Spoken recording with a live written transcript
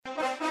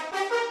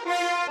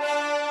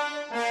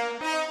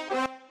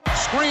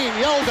screen.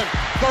 Yeldon,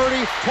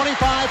 30,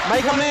 25.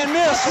 Make 20, a man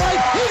miss. Right.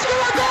 He's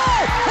going to go.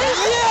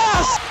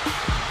 Yes.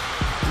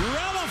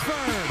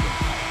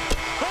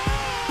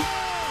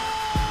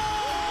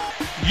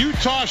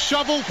 Utah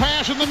shovel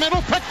pass in the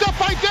middle, picked up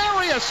by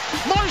Darius.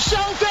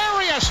 Marcel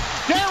Darius.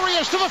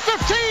 Darius to the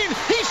 15.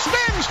 He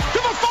spins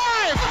to the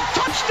 5.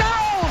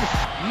 Touchdown.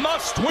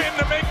 Must win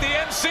to make the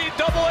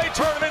NCAA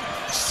tournament.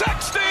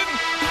 Sexton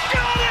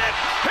got it.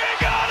 He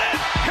got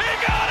it. He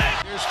got it.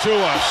 Here's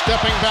Tua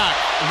stepping back,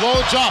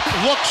 loads up,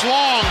 looks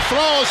long,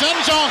 throws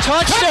end zone.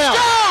 Touchdown.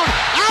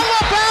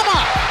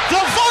 Alabama.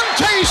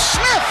 Devontae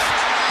Smith.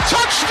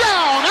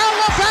 Touchdown,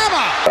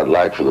 Alabama! I'd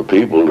like for the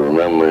people to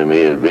remember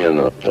me as being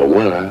a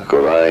winner,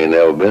 because I ain't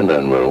never been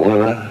nothing but a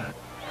winner.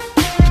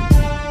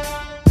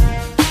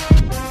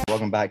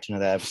 Welcome back to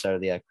another episode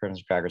of the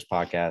Crimson Crackers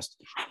podcast.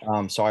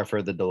 Sorry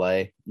for the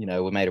delay.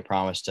 We made a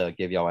promise to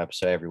give y'all an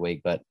episode every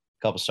week, but a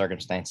couple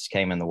circumstances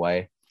came in the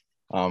way.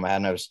 I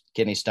had no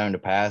kidney stone to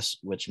pass,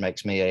 which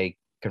makes me a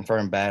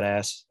confirmed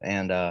badass,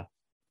 and I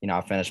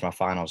finished my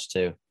finals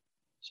too.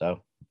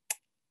 So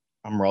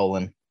I'm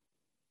rolling.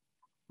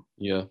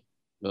 Yeah,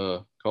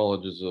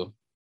 college is a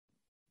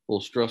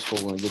little stressful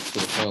when it gets to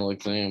the final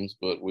exams,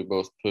 but we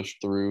both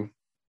pushed through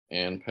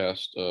and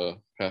passed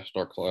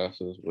our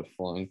classes with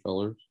flying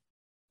colors.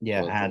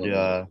 Yeah, I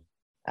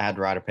had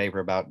to write a paper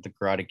about the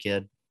Karate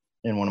Kid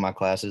in one of my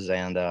classes,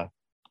 and I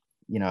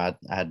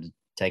had to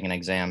take an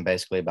exam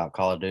basically about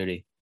Call of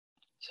Duty.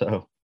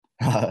 So,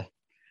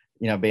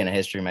 being a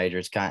history major,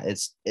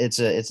 it's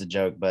a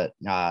joke, but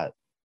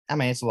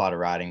it's a lot of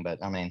writing, but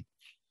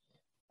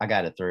I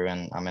got it through,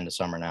 and I'm into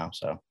summer now.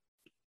 So,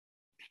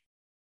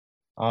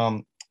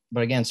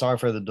 but again, sorry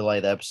for the delay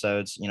of the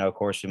episodes. Of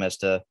course, we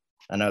missed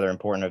another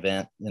important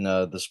event in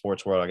the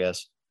sports world, I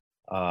guess.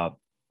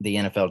 The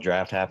NFL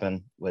draft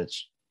happened,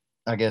 which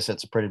I guess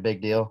it's a pretty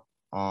big deal,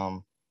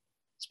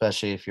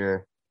 especially if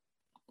you're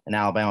an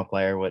Alabama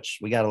player, which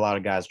we got a lot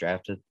of guys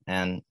drafted,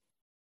 and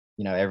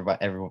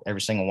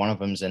every single one of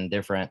them's in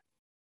different,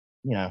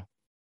 in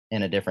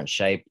a different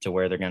shape to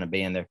where they're going to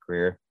be in their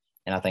career.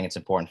 And I think it's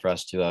important for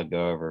us to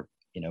go over,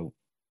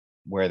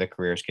 where the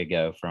careers could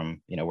go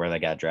from, where they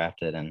got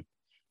drafted and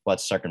what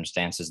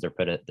circumstances they're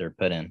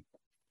put in.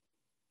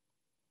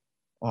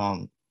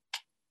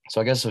 So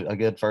I guess a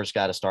good first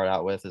guy to start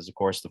out with is, of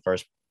course, the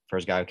first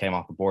guy who came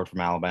off the board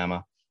from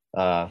Alabama,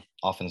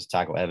 offensive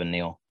tackle Evan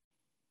Neal.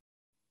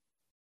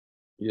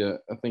 Yeah,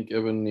 I think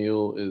Evan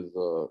Neal is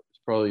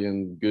probably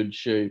in good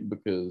shape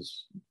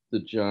because the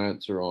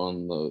Giants are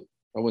on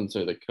I wouldn't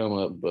say they come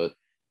up, but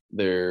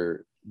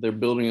they're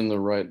building in the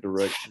right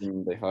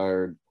direction. They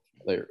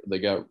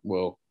got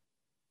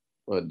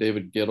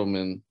David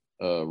Gettleman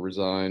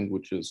resigned,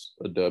 which is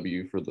a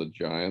W for the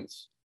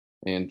Giants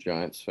and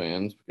Giants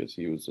fans because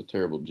he was a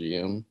terrible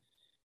GM.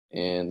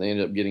 And they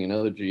ended up getting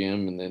another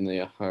GM, and then they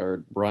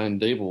hired Brian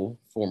Dable,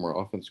 former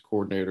offense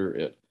coordinator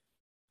at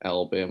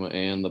Alabama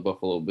and the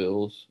Buffalo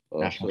Bills.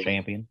 National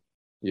champion.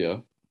 Yeah.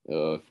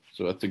 So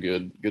that's a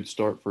good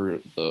start for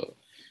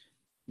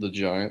the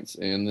Giants.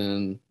 And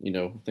then,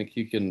 I think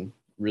he can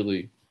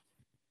really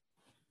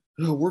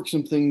work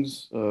some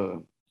things,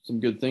 some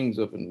good things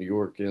up in New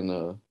York, and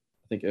I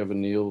think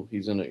Evan Neal,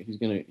 he's in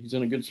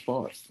a good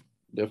spot.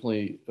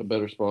 Definitely a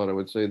better spot, I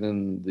would say,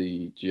 than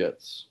the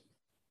Jets.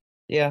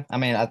 Yeah,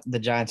 the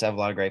Giants have a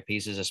lot of great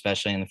pieces,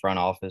 especially in the front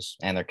office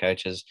and their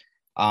coaches.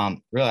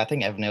 Really, I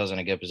think Evan Neal's in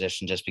a good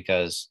position just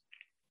because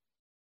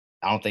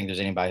I don't think there's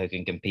anybody who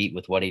can compete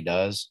with what he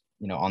does,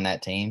 on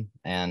that team.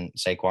 And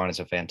Saquon is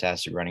a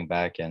fantastic running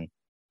back, and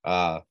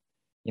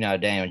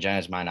Daniel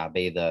Jones might not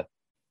be the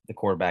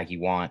quarterback you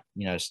want,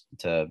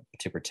 to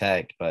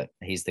protect, but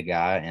he's the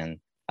guy, and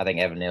I think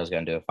Evan Neal's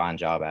going to do a fine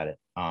job at it.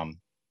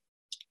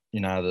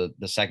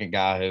 The second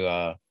guy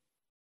who,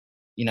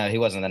 he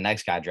wasn't the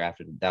next guy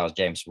drafted. That was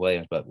James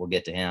Williams, but we'll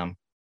get to him.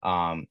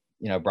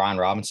 Brian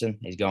Robinson,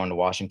 he's going to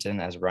Washington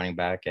as a running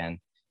back, and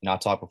I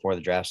talked before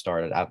the draft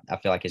started. I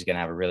feel like he's going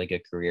to have a really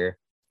good career,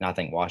 and I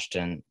think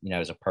Washington,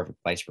 is a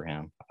perfect place for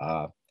him.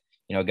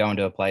 Going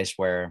to a place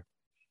where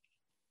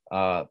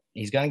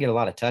he's going to get a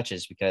lot of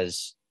touches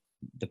because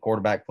the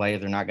quarterback play,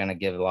 they're not going to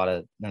put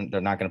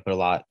a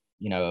lot,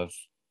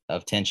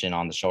 of tension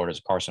on the shoulders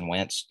of Carson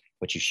Wentz,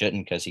 which you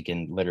shouldn't, because he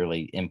can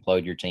literally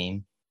implode your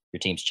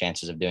team's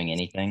chances of doing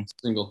anything.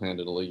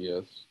 Single-handedly,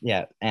 yes.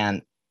 Yeah,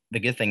 and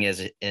the good thing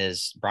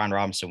is Brian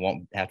Robinson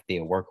won't have to be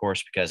a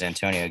workhorse because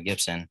Antonio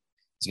Gibson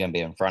is going to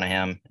be in front of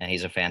him, and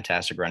he's a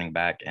fantastic running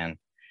back. And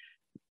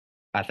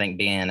I think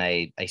being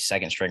a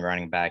second-string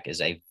running back is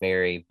a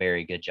very,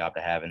 very good job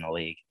to have in the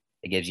league.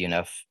 It gives you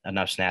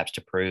enough snaps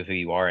to prove who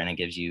you are, and it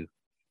gives you,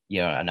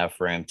 enough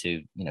room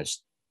to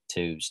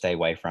stay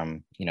away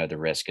from, the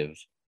risk of,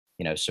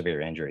 severe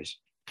injuries.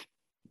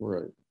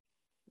 Right.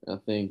 I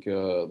think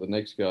the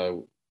next guy,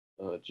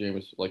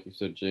 like you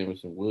said,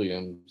 Jameson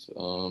Williams,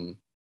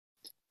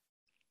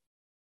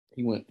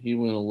 he went a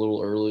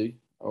little early.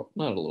 Oh,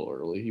 not a little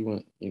early. He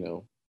went, a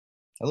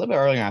little bit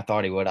earlier than I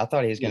thought he would. I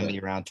thought he was going to be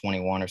around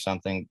 21 or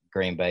something,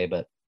 Green Bay,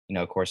 but,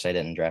 of course they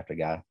didn't draft a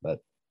guy, but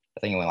I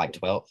think he went like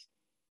 12th.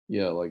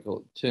 Yeah, like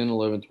 10,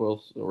 11,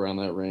 12, around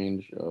that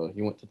range.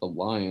 He went to the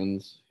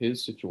Lions.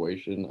 His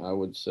situation, I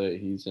would say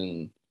he's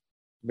in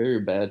very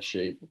bad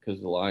shape because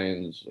the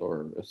Lions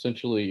are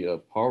essentially a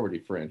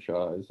poverty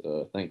franchise,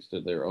 thanks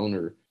to their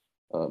owner,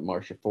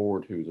 Marsha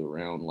Ford, who's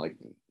around like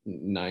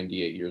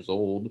 98 years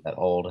old. That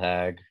old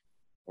hag.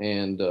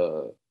 And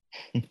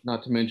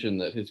not to mention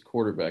that his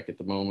quarterback at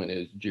the moment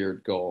is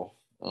Jared Goff.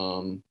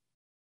 And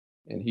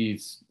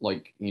he's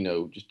like,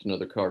 just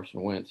another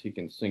Carson Wentz. He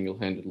can single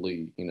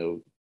handedly,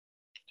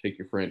 take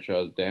your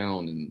franchise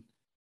down and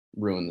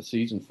ruin the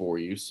season for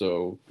you.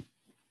 So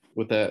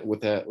with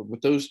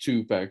those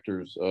two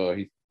factors,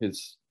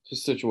 his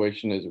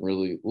situation isn't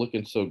really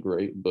looking so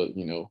great. But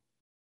it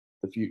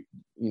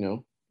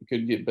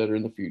could get better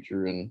in the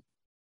future, and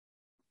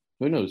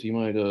who knows? He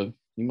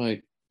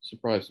might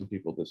surprise some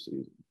people this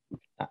season.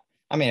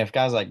 I mean, if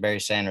guys like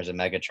Barry Sanders and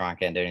Megatron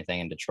can't do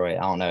anything in Detroit,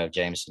 I don't know if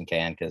Jameson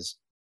can, because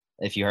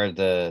if you heard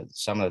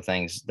some of the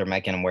things, they're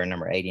making him wear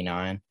number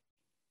 89,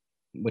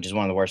 which is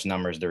one of the worst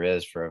numbers there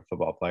is for a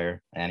football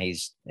player. And he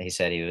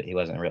said he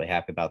wasn't really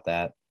happy about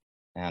that.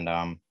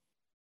 And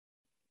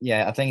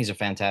yeah, I think he's a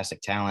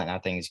fantastic talent, and I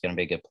think he's going to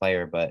be a good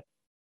player. But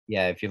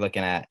yeah, if you're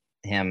looking at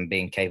him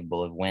being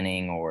capable of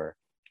winning, or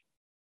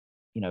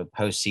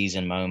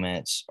postseason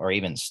moments, or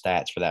even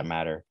stats for that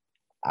matter,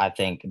 I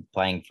think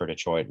playing for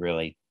Detroit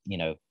really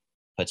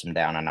puts him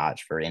down a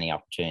notch for any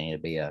opportunity to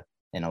be an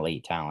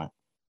elite talent.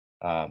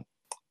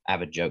 I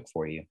have a joke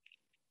for you.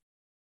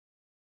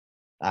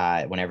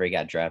 Whenever he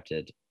got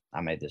drafted,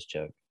 I made this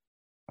joke.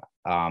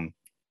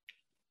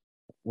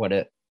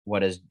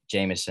 What does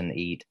Jameson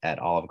eat at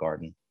Olive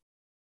Garden?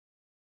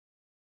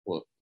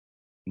 What?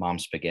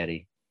 Mom's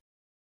spaghetti.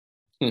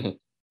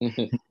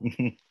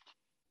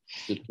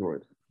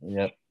 Detroit.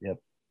 Yep.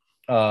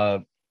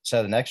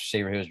 So the next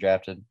receiver who was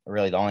drafted,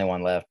 really the only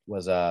one left,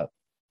 was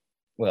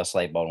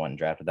Slade Bolden wasn't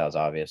drafted. That was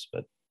obvious,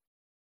 but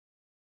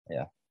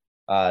yeah.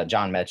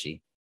 John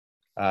Mechie.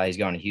 He's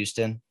going to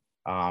Houston.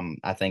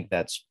 I think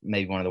that's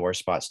maybe one of the worst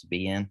spots to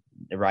be in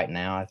right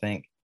now. I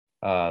think,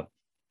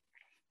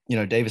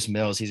 Davis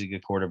Mills, he's a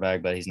good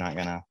quarterback, but he's not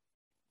gonna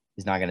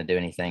do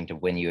anything to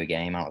win you a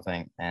game, I don't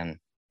think. And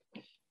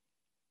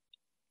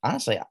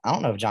honestly, I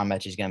don't know if John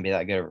Mechie's gonna be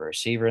that good of a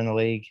receiver in the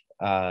league.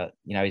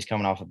 He's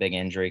coming off a big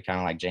injury, kind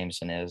of like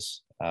Jameson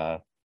is.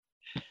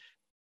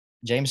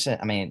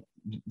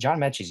 John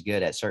Mechie's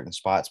good at certain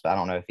spots, but I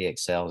don't know if he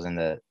excels in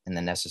the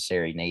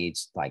necessary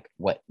needs, like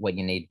what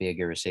you need to be a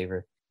good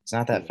receiver. He's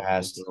not that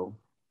fast.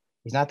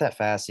 He's not that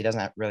fast. He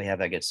doesn't really have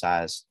that good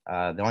size.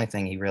 The only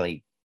thing he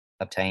really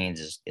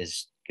obtains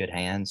is good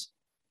hands.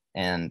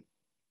 And,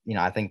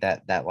 I think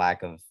that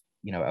lack of,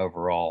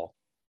 overall,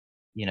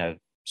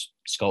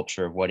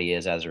 sculpture of what he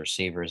is as a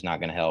receiver is not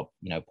going to help,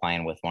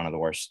 playing with one of the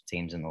worst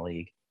teams in the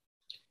league.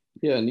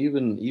 Yeah, and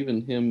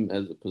even him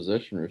as a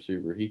possession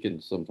receiver, he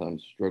can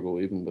sometimes struggle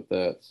even with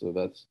that. So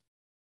that's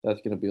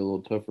going to be a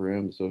little tough for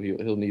him. So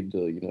he'll need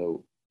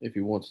to, if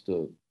he wants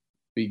to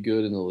be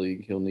good in the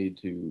league, he'll need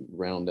to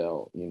round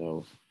out,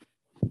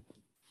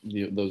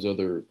 those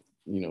other,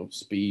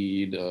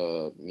 speed,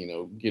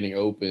 getting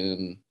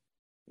open,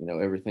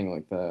 everything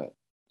like that.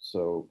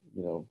 So,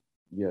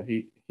 yeah,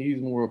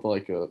 he's more of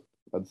like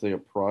I'd say a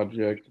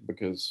project,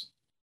 because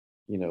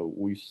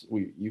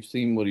you've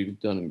seen what he's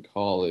done in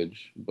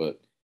college, but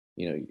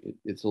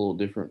it's a little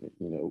different,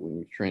 when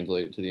you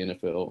translate it to the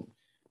NFL.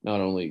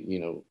 Not only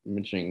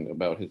mentioning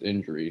about his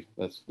injury,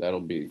 that'll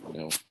be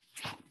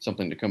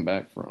something to come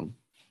back from.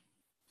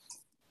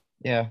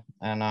 Yeah,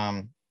 and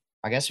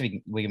I guess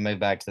we can move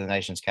back to the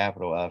nation's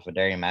capital.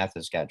 Fadarian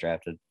Mathis got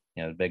drafted,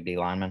 the big D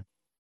lineman.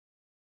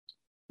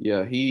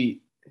 Yeah,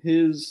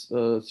 his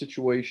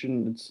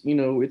situation, it's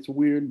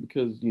weird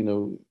because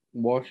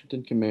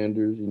Washington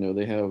Commanders,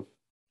 they have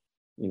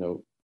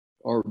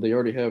they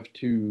already have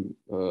two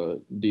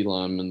D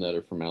linemen that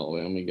are from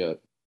Alabama. You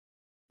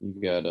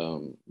got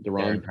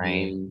Deron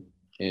Payne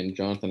and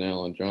Jonathan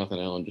Allen. Jonathan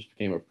Allen just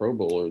became a Pro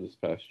Bowler this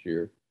past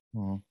year.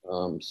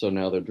 Mm-hmm. So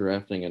now they're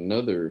drafting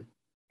another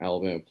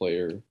Alabama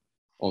player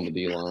on the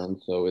D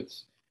line. So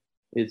it's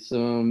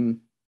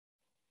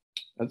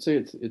I'd say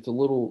it's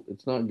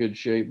not good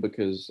shape,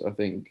 because I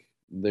think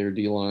their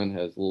D line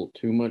has a little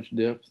too much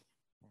depth.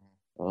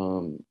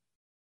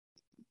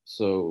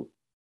 So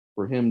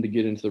for him to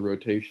get into the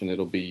rotation,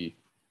 it'll be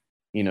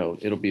a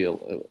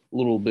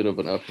little bit of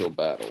an uphill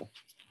battle,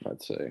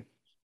 I'd say.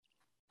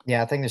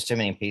 Yeah, I think there's too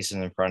many pieces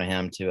in front of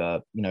him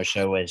to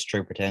show his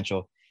true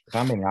potential. If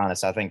I'm being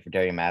honest, I think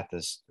Fadarian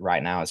Mathis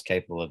right now is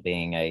capable of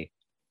being a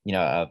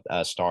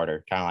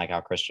starter, kind of like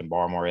how Christian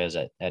Barmore is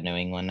at New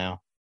England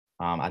now.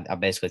 I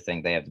basically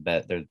think they have the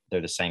bet.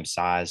 They're the same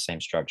size,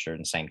 same structure,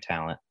 and same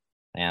talent.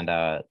 And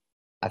I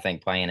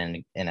think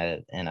playing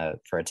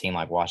for a team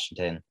like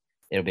Washington,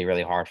 it'll be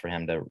really hard for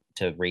him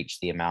to reach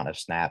the amount of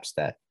snaps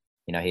that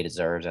he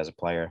deserves as a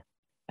player.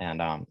 And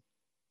not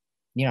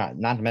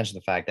to mention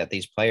the fact that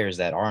these players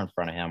that are in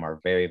front of him are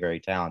very, very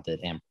talented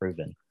and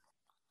proven.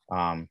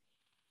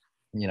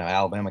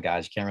 Alabama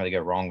guys, you can't really go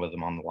wrong with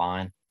them on the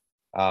line.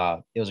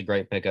 It was a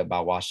great pickup by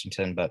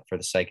Washington, but for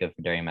the sake of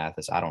Fadarian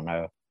Mathis, I don't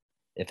know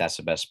if that's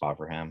the best spot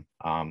for him.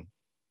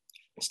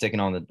 Sticking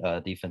on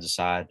the defensive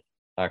side,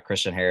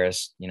 Christian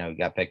Harris,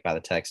 got picked by the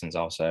Texans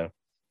also,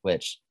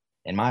 which,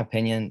 in my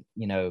opinion,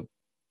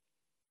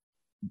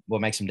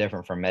 what makes him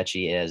different from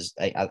Mechie is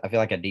I feel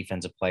like a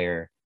defensive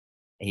player,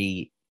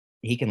 he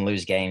can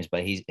lose games,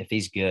 but if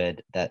he's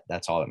good,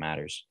 that's all that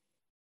matters.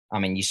 I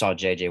mean, you saw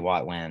J.J.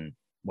 Watt win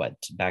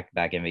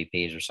back-to-back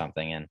MVPs or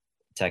something, and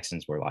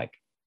Texans were like,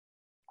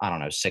 I don't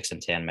know,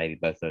 6-10 maybe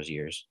both those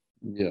years.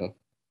 Yeah.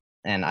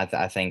 And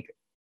I think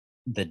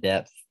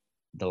the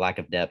lack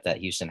of depth that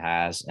Houston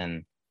has,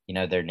 and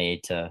their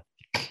need to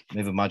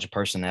move a bunch of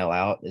personnel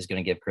out is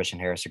going to give Christian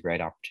Harris a great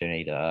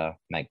opportunity to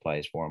make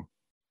plays for him.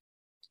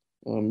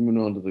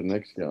 Moving on to the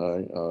next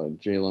guy,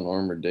 Jalen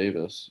Armour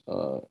Davis.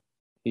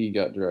 He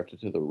got drafted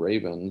to the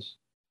Ravens.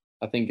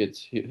 I think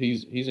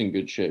he's in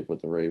good shape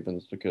with the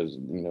Ravens because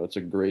it's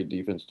a great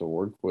defense to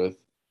work with,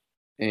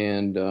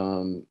 and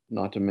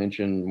not to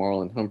mention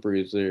Marlon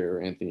Humphrey is there,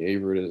 Anthony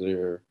Averett is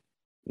there.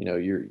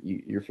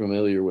 You're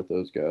familiar with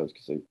those guys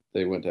because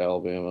they went to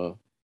Alabama,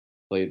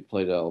 played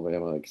at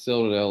Alabama,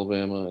 excelled at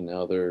Alabama, and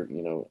now they're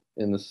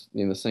in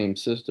the same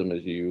system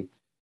as you.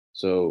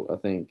 So I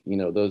think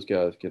those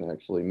guys can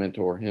actually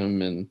mentor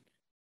him and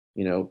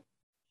help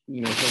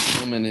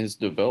him in his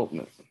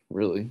development,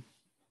 really.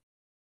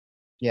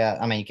 Yeah,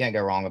 I mean, you can't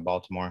go wrong with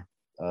Baltimore.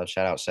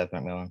 Shout out Seth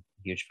McMillan,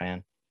 huge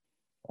fan.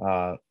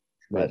 But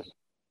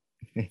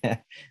yeah,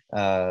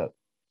 I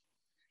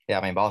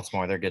mean,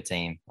 Baltimore, they're a good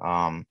team.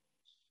 I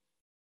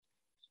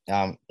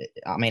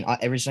mean,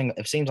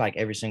 it seems like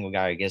every single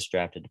guy who gets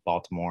drafted to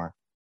Baltimore,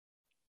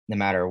 no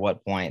matter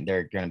what point,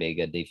 they're going to be a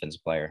good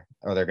defensive player,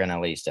 or they're going to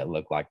at least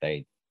look like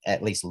they're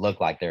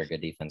a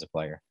good defensive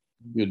player.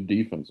 Good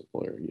defensive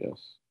player,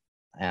 yes.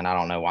 And I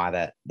don't know why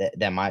that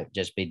might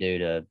just be due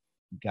to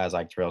guys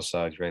like Terrell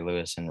Suggs, Ray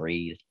Lewis, and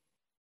Reed,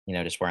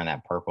 just wearing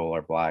that purple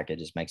or black. It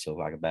just makes you look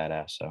like a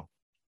badass. So,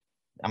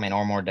 I mean,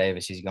 Armour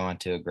Davis, he's going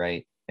to a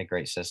great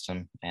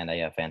system and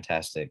a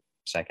fantastic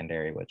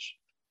secondary, which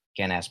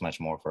can't ask much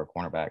more for a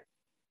cornerback.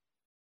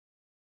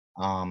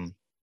 Now,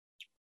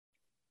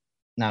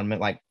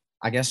 like,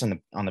 I guess on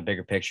the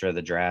bigger picture of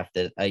the draft,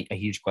 a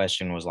huge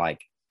question was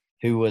like,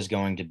 who was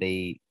going to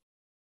be,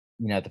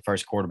 the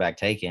first quarterback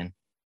taken,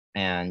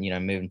 and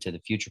moving to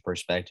the future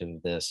perspective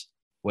of this,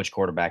 which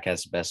quarterback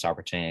has the best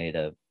opportunity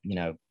to,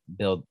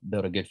 build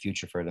a good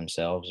future for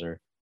themselves, or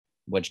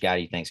which guy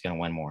do you think is going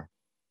to win more?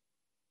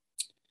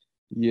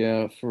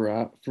 Yeah,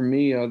 for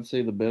me, I'd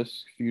say the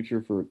best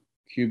future for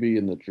QB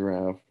in the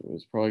draft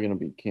is probably going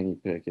to be Kenny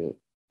Pickett.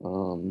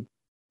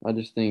 I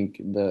just think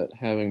that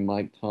having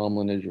Mike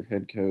Tomlin as your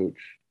head coach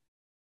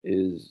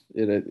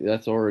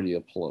that's already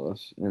a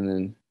plus, and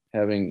then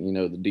having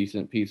the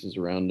decent pieces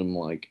around him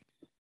like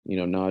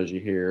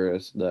Najee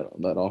Harris,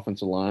 that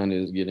offensive line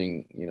is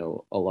getting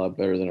a lot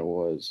better than it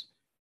was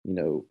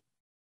 2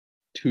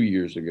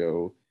 years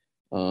ago,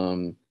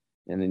 and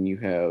then you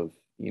have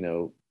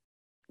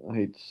I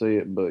hate to say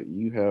it, but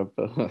you have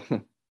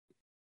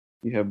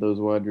you have those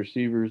wide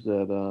receivers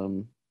that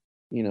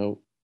in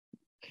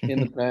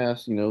the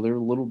past they're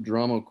little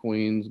drama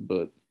queens,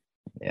 but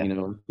Yeah.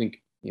 I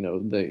think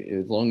they,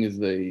 as long as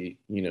they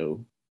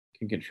can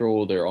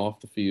control their off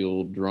the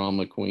field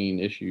drama queen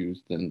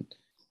issues, then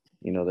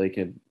they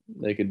could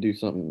do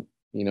something.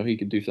 He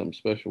could do something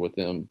special with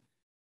them.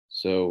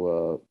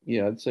 So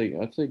yeah, I'd say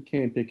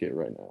Kenny Pickett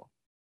right now.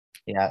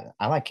 Yeah,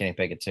 I like Kenny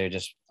Pickett too,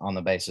 just on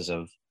the basis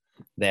of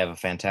they have a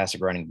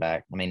fantastic running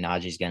back. I mean,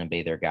 Najee's going to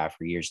be their guy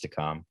for years to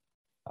come.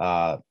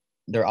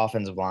 Their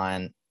offensive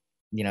line,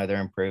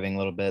 they're improving a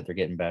little bit. They're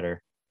getting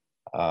better.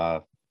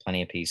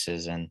 Plenty of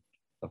pieces, and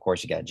of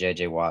course, you got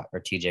J.J. Watt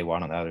or T.J.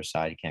 Watt on the other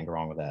side. You can't go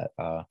wrong with that.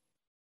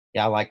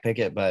 Yeah, I like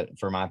Pickett, but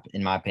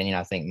in my opinion,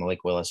 I think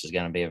Malik Willis is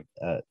going to be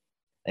a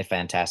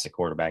fantastic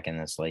quarterback in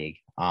this league.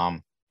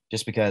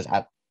 Just because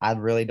I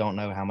really don't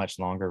know how much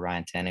longer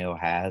Ryan Tannehill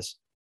has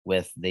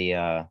with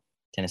the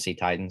Tennessee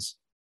Titans.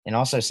 It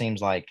also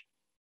seems like,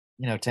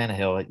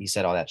 Tannehill, he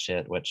said all that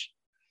shit, which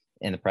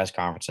in the press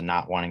conference, and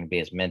not wanting to be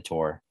his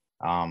mentor.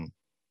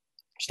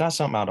 It's not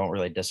something I don't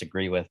really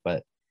disagree with,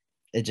 but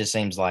it just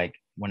seems like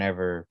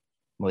whenever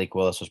Malik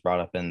Willis was brought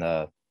up in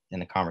the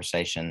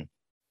conversation,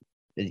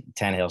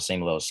 Tannehill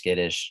seemed a little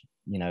skittish,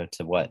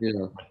 to what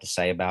to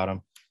say about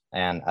him.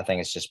 And I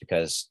think it's just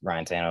because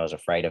Ryan Tannehill is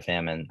afraid of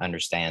him and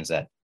understands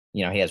that,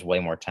 he has way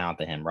more talent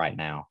than him right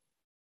now.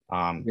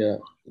 Yeah,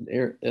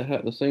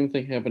 the same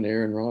thing happened to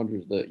Aaron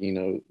Rodgers, that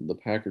the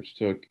Packers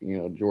took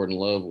Jordan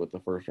Love with the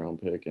first round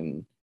pick,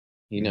 and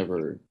he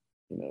never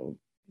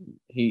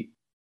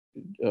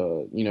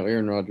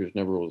Aaron Rodgers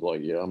never was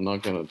like, yeah, I'm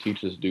not going to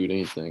teach this dude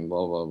anything,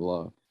 blah blah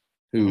blah.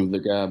 Who the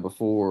guy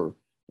before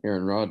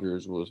Aaron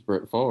Rodgers was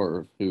Brett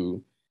Favre,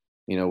 who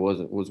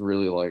was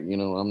really like,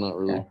 I'm not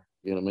really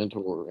going to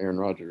mentor Aaron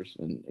Rodgers,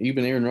 and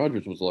even Aaron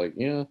Rodgers was like,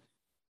 yeah.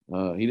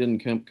 He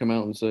didn't come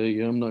out and say,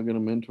 yeah, I'm not going to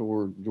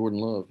mentor Jordan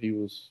Love. He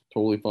was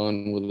totally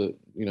fine with it,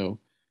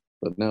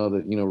 But now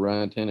that,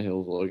 Ryan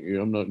Tannehill's like, yeah,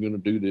 I'm not going to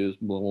do this,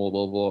 blah, blah,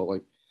 blah, blah.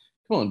 Like,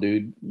 come on,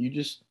 dude. You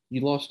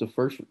lost the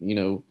first,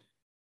 you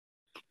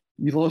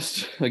You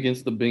lost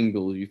against the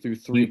Bengals. You threw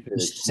three He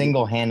picks.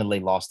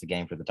 single-handedly lost the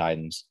game for the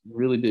Titans. He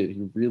really did.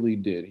 He really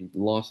did. He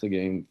lost the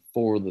game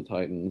for the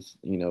Titans.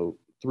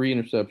 Three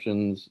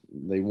interceptions.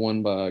 They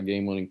won by a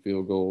game-winning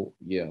field goal.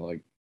 Yeah,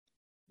 like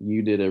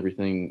you did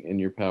everything in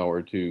your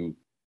power to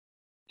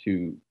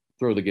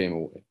throw the game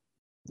away.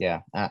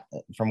 Yeah,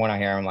 from what I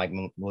hear, I'm like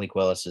Malik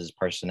Willis's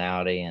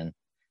personality and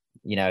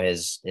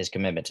his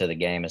commitment to the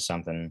game is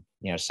something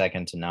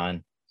second to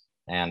none.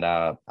 And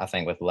I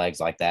think with legs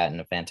like that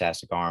and a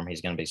fantastic arm,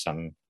 he's going to be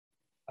something.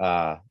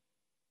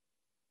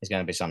 He's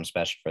going to be something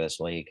special for this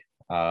league.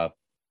 Well,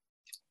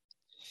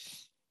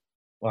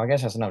 I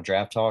guess that's enough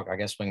draft talk. I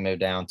guess we can move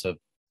down to,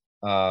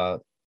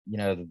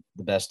 the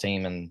best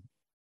team and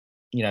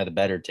the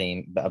better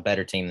team, a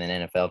better team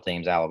than NFL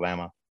teams,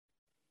 Alabama.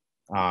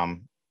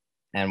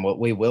 And what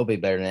we will be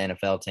better than the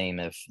NFL team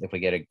if we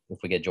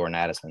get Jordan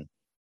Addison.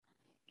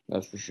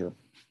 That's for sure.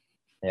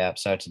 Yeah.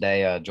 So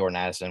today, Jordan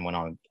Addison went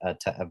on a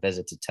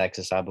visit to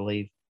Texas, I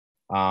believe.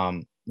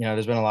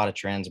 There's been a lot of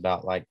trends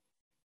about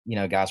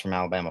guys from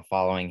Alabama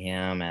following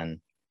him and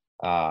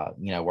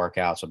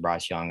workouts with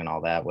Bryce Young and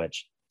all that,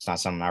 which it's not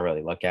something I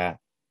really look at.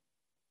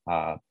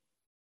 But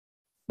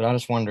I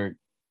just wondered,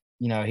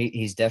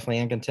 he's definitely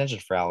in contention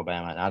for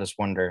Alabama, and I just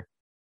wonder,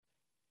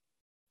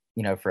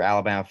 for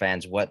Alabama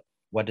fans, what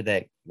would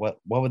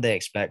they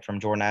expect from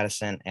Jordan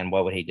Addison, and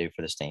what would he do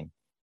for this team?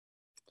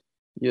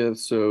 Yeah,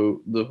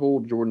 so the whole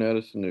Jordan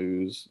Addison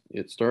news,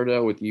 it started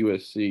out with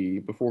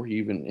USC. Before he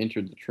even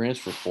entered the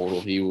transfer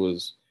portal, he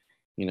was,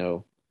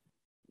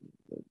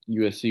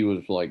 USC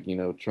was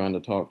trying to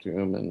talk to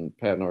him, and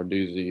Pat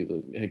Narduzzi,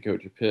 the head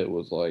coach of Pitt,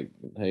 was like,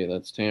 hey,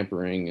 that's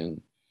tampering.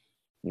 And,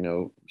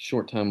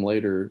 short time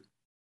later,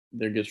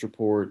 there gets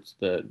reports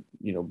that,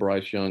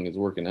 Bryce Young is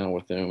working out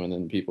with him, and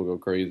then people go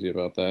crazy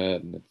about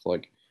that. And it's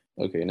like,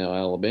 okay, now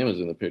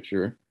Alabama's in the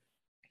picture.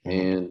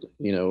 And,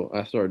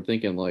 I started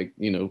thinking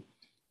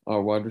our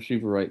wide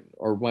receiver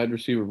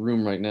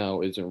room right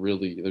now isn't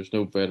really, there's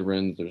no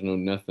veterans, there's no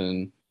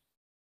nothing.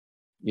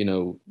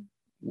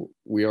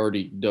 We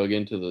already dug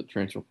into the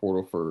transfer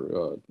portal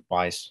for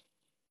Twice.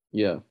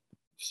 Yeah.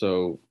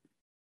 So,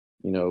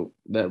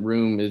 that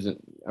room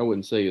isn't, I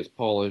wouldn't say is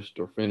polished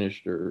or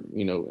finished or,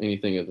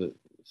 anything of the,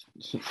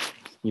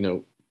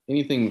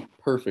 anything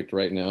perfect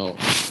right now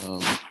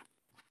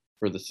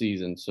for the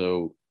season.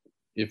 So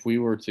if we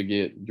were to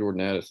get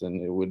Jordan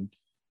Addison, it would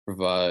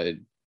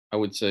provide, I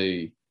would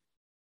say,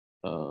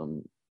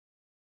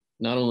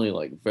 not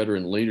only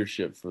veteran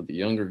leadership for the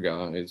younger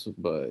guys,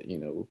 but,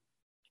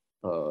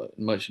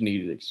 much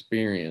needed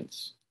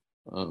experience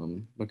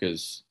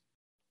because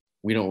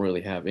we don't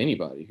really have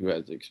anybody who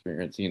has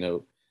experience.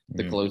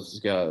 The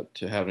closest guy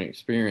to having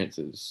experience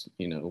is,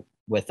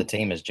 with the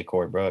team is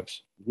Ja'Cory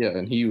Brooks. Yeah,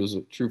 and he was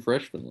a true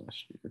freshman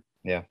last year.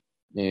 Yeah.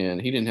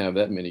 And he didn't have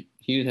that many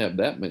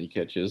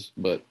catches,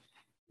 but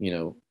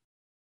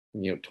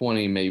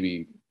 20,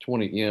 maybe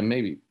 20, yeah,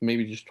 maybe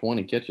just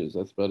 20 catches.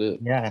 That's about it.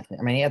 Yeah,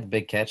 I mean, he had the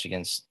big catch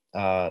against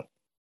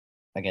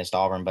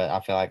Auburn, but I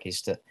feel like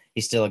he's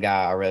still a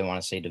guy I really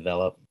want to see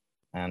develop.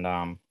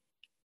 And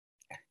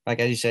like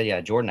as you said,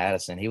 yeah, Jordan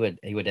Addison, he would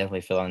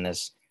definitely fill in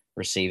this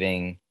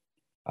receiving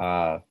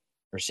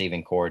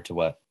core to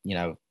what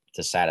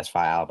to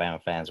satisfy Alabama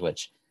fans,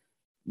 which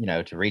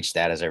to reach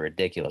that is a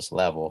ridiculous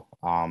level.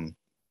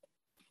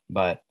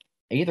 But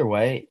either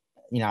way,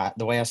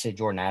 the way I see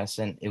Jordan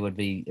Addison, it would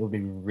be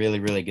really,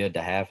 really good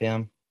to have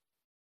him.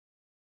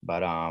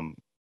 But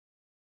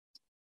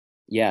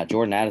yeah,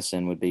 Jordan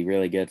Addison would be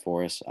really good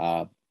for us.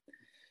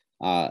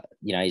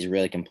 He's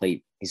really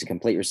complete. He's a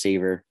complete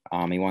receiver.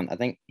 He won. I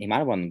think he might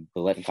have won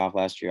the Littenkoff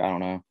last year. I don't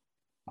know.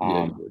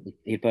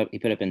 He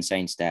put up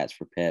insane stats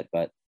for Pitt,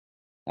 but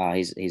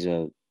he's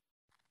a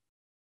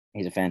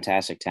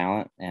fantastic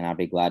talent, and I'd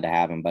be glad to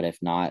have him. But if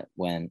not,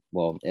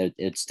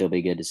 it'd still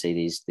be good to see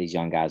these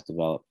young guys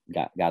develop.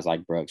 Guys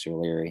like Brooks or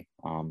Leary.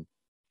 But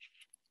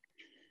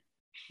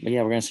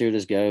yeah, we're gonna see where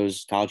this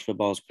goes. College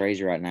football is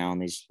crazy right now,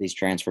 and these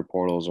transfer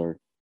portals are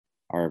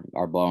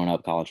blowing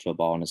up college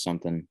football, and it's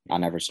something I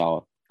never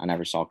saw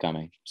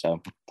coming. So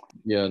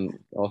yeah, and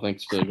all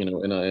thanks to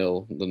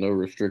NIL, the no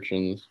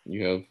restrictions.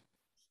 You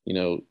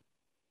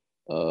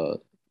have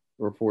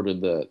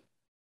reported that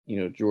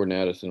Jordan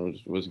Addison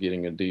was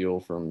getting a deal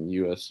from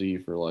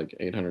USC for like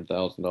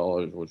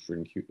 $800,000, which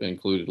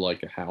included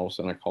like a house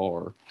and a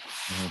car.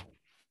 Mm-hmm.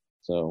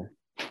 So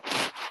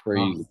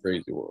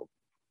crazy world.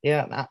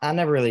 Yeah, I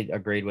never really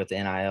agreed with the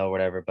NIL or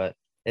whatever, but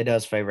it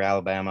does favor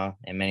Alabama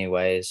in many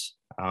ways.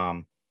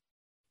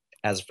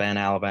 As a fan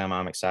of Alabama,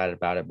 I'm excited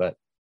about it, but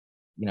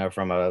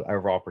from a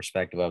overall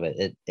perspective of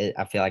it,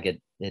 I feel like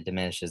it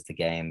diminishes the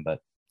game. But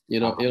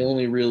it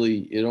only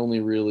really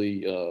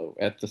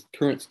at the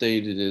current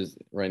stage it is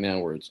right now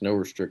where it's no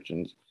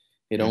restrictions.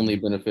 It only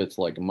benefits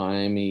like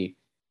Miami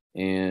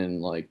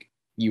and like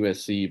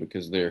USC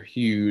because they're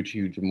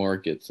huge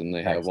markets and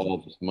they have all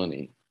this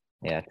money.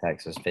 Yeah,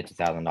 Texas,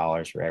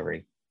 $50,000 for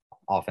every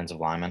offensive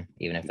lineman,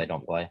 even if they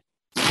don't play.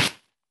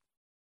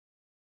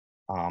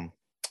 But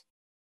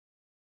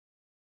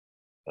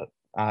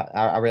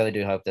I really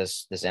do hope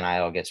this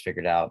NIL gets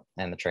figured out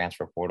and the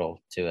transfer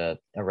portal to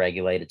a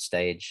regulated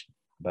stage.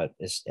 But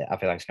I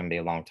feel like it's going to be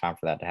a long time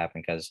for that to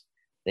happen because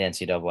the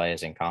NCAA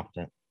is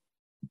incompetent.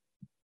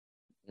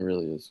 It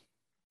really is.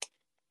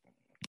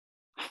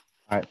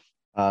 All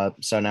right.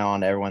 So now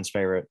on to everyone's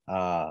favorite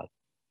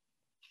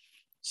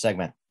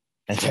segment,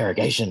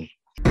 interrogation.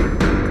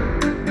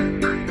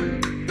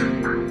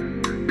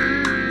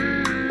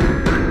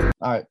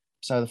 All right.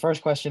 So the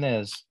first question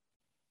is,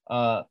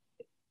 so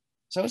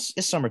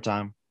it's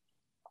summertime.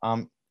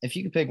 If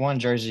you could pick one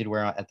jersey to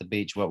wear at the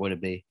beach, what would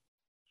it be?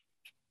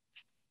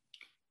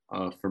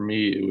 For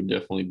me, it would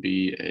definitely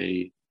be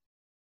a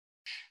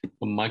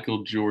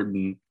Michael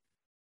Jordan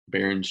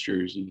Barons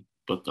jersey,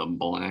 but the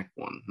black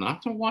one,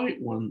 not the white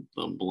one,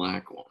 the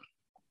black one.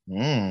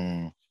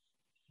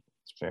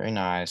 It's very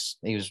nice.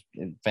 He was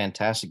a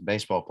fantastic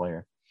baseball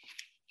player.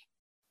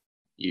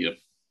 Yep.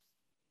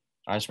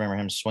 I just remember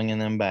him swinging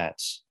them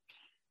bats.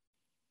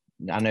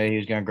 I knew he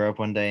was going to grow up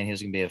one day and he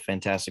was going to be a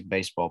fantastic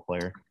baseball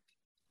player.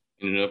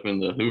 Ended up in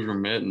the Hoover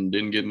Met and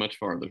didn't get much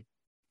farther.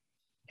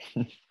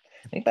 I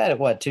think bad at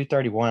what,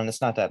 231.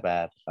 It's not that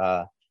bad.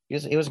 He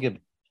was good.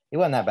 He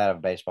wasn't that bad of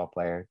a baseball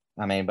player.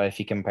 I mean, but if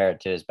you compare it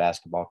to his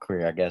basketball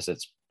career, I guess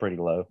it's pretty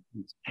low.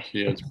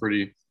 Yeah, it's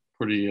pretty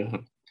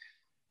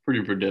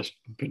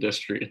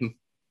pedestrian.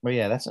 But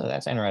yeah, that's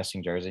an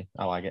interesting jersey.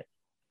 I like it.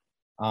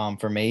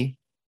 For me,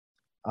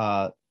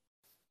 now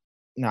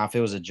if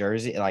it was a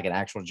jersey, like an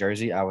actual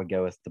jersey, I would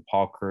go with the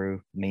Paul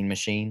Crew Mean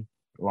Machine,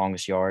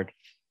 longest yard.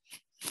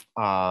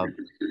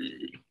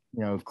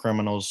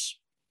 Criminals,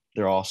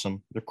 they're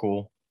awesome. They're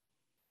cool.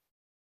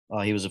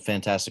 He was a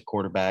fantastic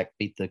quarterback.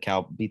 Beat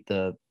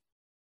the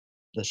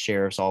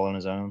Sheriffs all on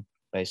his own,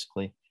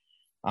 basically.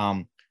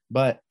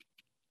 But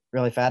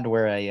really, if I had to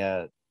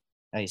wear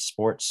a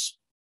sports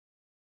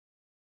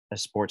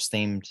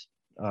themed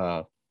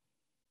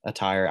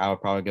attire, I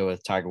would probably go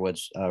with Tiger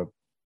Woods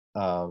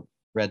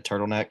red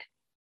turtleneck.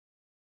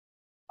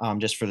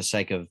 Just for the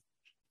sake of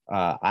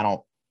I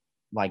don't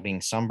like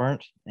being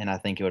sunburnt, and I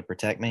think it would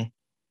protect me.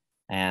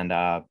 And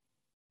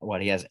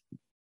he has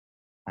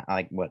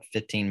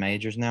 15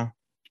 majors now.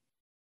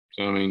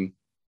 So I mean,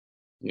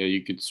 yeah,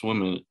 you could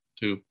swim in it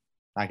too.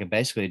 I could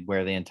basically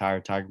wear the entire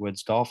Tiger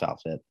Woods golf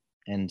outfit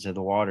into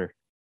the water,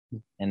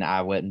 and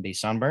I wouldn't be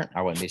sunburnt.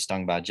 I wouldn't be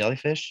stung by a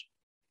jellyfish.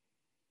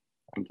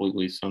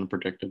 Completely sun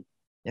protected.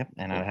 Yep,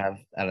 and I'd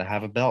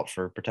have a belt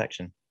for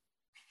protection.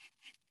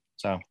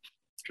 So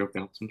choke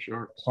out some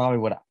sharks.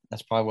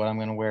 That's probably what I'm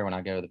going to wear when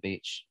I go to the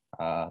beach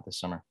this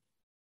summer.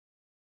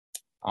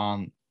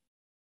 One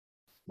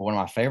of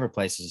my favorite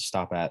places to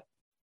stop at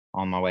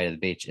on my way to the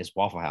beach is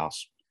Waffle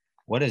House.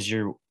 What is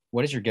your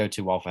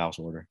go-to Waffle House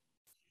order?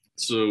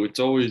 So it's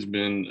always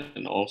been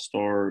the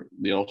All-Star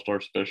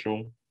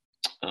special.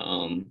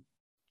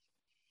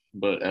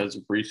 But as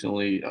of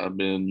recently, I've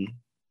been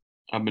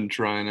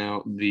trying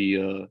out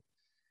the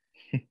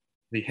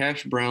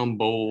hash brown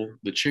bowl,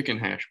 the chicken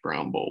hash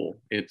brown bowl.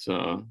 It's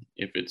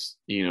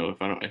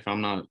if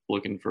I'm not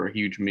looking for a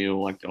huge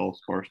meal like the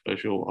All-Star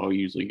special, I'll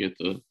usually get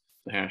the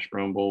hash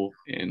brown bowl,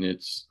 and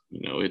it's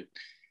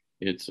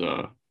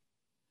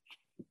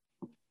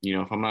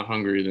if I'm not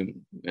hungry,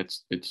 then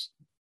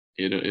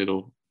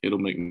it'll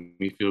make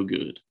me feel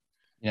good.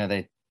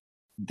 They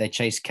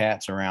chase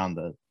cats around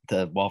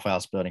the Waffle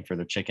House building for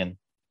their chicken.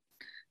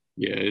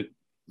 Yeah,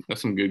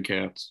 that's some good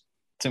cats.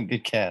 Some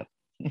good cat.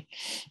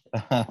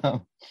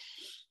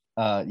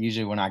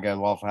 Usually when I go to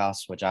Waffle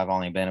House, which I've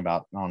only been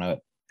about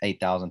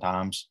 8,000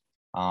 times,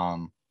 I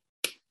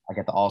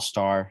get the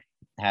All-Star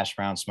hash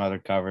brown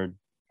smothered covered,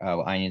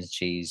 onions and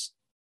cheese.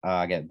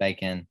 I get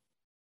bacon,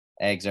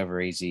 eggs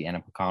over easy, and a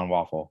pecan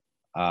waffle.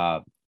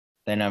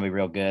 They know me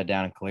real good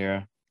down in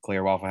Clear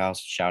Waffle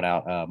House. Shout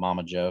out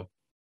Mama Joe.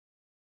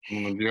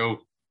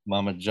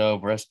 Mama Joe,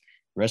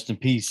 rest in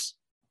peace.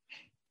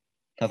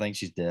 I think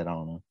she's dead. I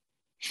don't know.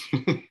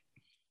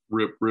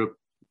 Rip.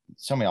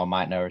 Some of y'all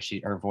might know her.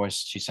 Her voice,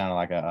 she sounded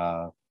like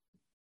a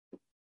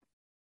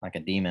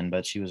demon,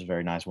 but she was a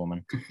very nice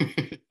woman.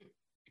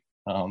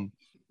 Oh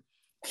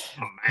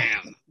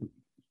man.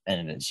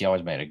 And she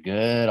always made a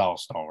good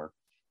All-Star.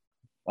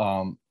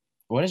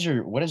 What is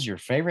your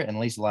favorite and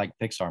least liked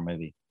Pixar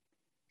movie?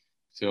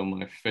 So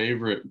my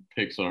favorite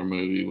Pixar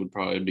movie would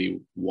probably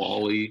be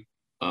WALL-E.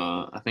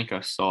 I think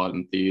I saw it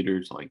in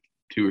theaters like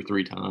 2 or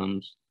 3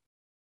 times.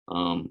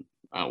 While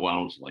I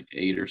was like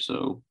 8 or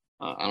so.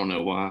 I don't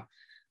know why.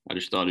 I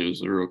just thought it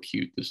was real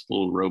cute. This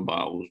little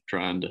robot was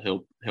trying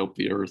to help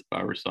the earth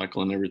by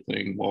recycling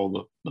everything,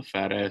 while the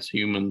fat ass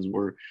humans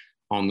were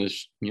on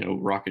this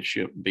rocket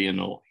ship being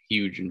all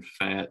huge and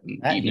fat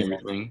and eating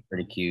everything.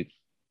 Pretty cute.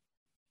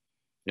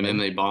 And then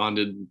they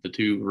bonded. The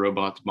 2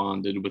 robots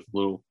bonded with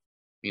little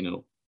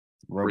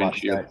robot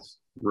friendships.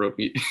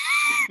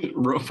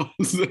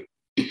 Robots.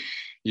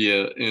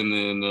 Yeah, and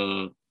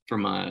then for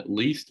my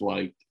least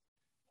liked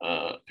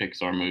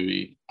Pixar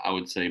movie, I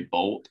would say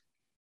Bolt.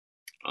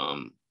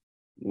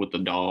 With the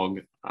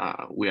dog.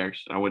 I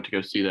went to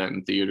go see that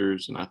in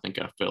theaters, and I think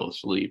I fell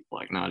asleep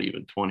like not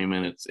even 20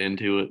 minutes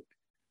into it.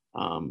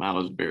 I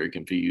was very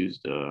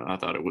confused. I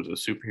thought it was a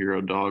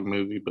superhero dog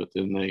movie, but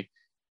then they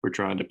were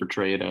trying to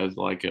portray it as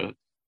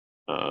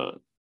uh,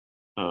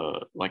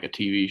 like a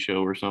TV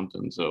show or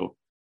something. So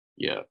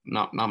yeah,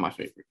 not my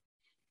favorite.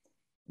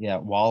 Yeah,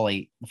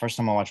 Wally. The first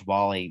time I watched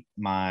Wally,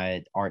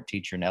 my art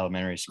teacher in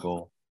elementary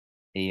school,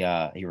 he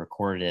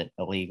recorded it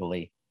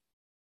illegally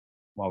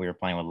while we were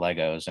playing with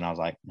Legos, and I was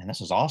like, man,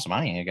 this is awesome.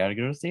 I ain't even got to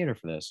go to the theater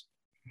for this.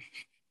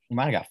 He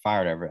might have got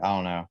fired over it. I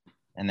don't know.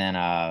 And then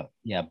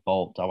yeah,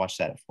 Bolt. I watched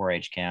that at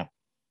 4-H camp,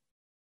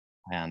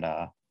 and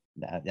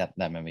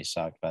that movie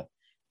sucked. But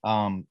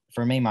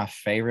for me, my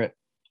favorite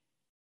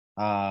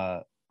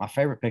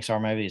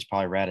Pixar movie is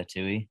probably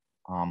Ratatouille.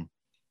 Um,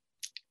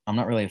 I'm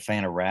not really a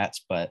fan of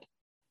rats, but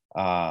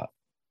uh,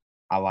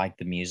 I like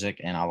the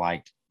music, and I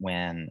liked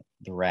when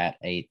the rat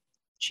ate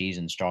cheese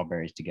and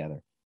strawberries together.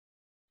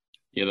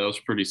 Yeah, that was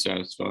pretty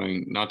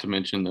satisfying. Not to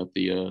mention that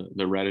the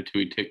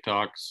Ratatouille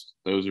TikToks,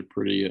 those are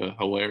pretty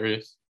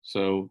hilarious.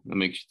 So that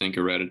makes you think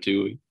of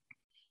Ratatouille.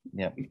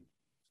 Yep.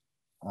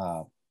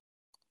 Uh,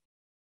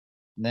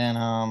 then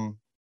oh,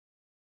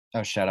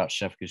 shout out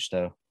Chef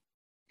Gusteau.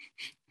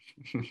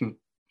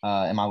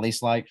 And my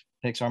least liked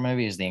Pixar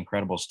movie is The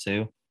Incredibles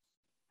 2.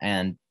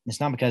 And it's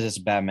not because it's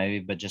a bad movie,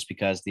 but just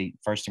because the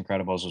first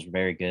Incredibles was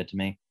very good to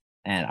me.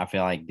 And I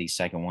feel like the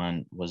second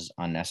one was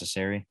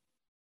unnecessary.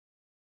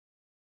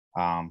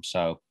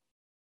 So,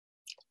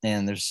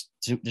 and there's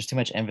too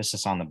much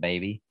emphasis on the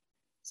baby.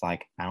 It's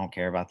like, I don't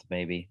care about the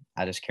baby.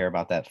 I just care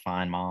about that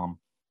fine mom.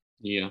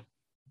 Yeah.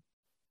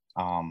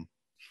 Um,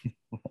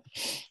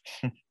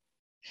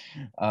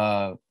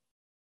 uh,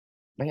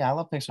 but yeah, I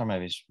love Pixar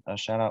movies.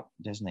 Shout out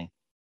Disney.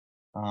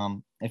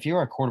 If you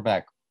were a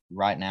quarterback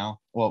right now,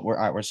 well,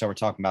 we're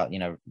talking about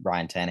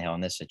Ryan Tannehill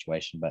in this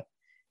situation, but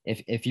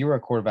if you were a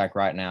quarterback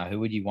right now, who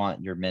would you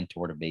want your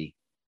mentor to be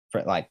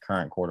for like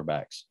current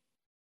quarterbacks?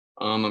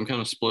 I'm kind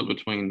of split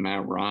between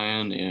Matt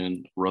Ryan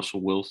and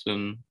Russell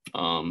Wilson.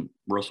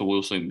 Russell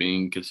Wilson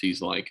being because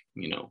he's like,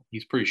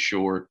 he's pretty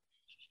short.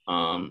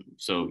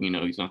 So,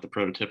 he's not the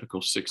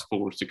prototypical 6'4",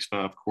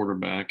 6'5"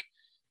 quarterback.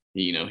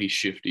 He's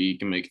shifty, he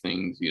can make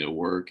things,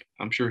 work.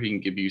 I'm sure he can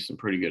give you some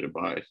pretty good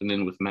advice. And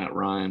then with Matt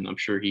Ryan, I'm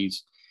sure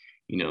he's,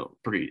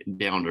 pretty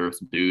down to earth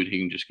dude. He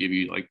can just give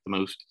you like the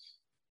most,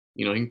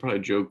 he can probably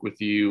joke with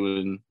you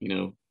and,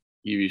 give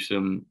you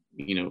some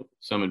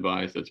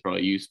advice that's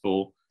probably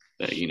useful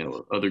that,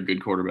 other good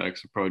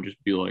quarterbacks would probably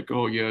just be like,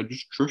 oh yeah,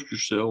 just trust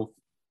yourself,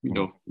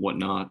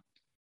 whatnot.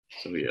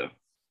 So yeah,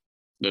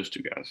 those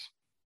two guys.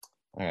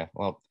 Okay.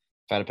 Well,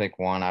 if I had to pick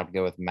one, I'd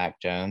go with Mac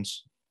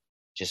Jones,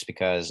 just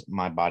because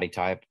my body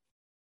type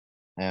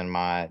and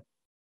my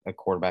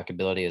quarterback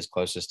ability is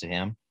closest to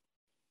him.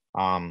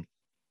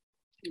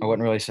 I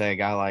wouldn't really say a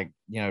guy like,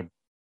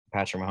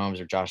 Patrick Mahomes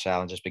or Josh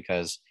Allen, just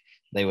because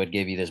they would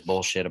give you this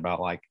bullshit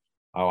about like,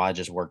 oh, I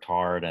just worked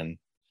hard and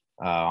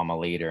I'm a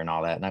leader and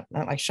all that. And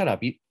I'm like, shut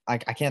up. I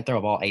can't throw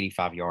a ball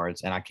 85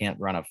 yards and I can't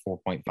run a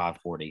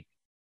 4.540.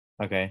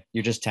 Okay.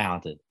 You're just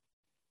talented.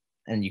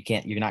 And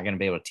you're not going to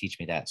be able to teach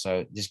me that.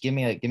 So just give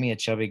me a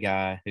chubby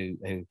guy who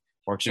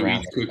works Who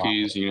around eats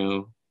cookies,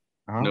 no,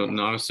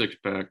 not a six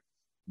pack.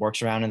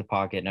 Works around in the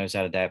pocket, knows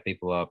how to dap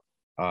people up.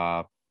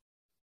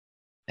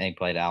 And he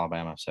played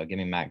Alabama. So give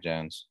me Mac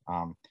Jones.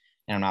 And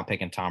I'm not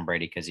picking Tom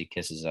Brady because he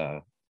kisses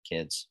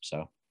kids.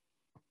 So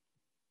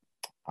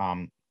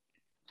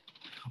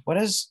what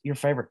is your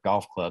favorite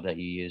golf club that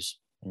you use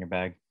in your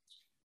bag?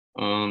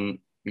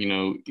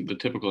 The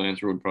typical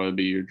answer would probably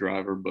be your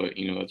driver, but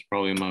that's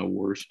probably my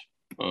worst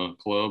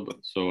club.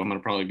 So I'm gonna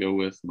probably go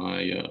with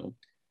my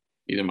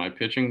either my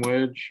pitching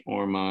wedge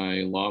or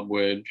my lob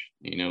wedge.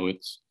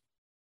 It's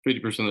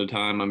 50% of the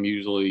time I'm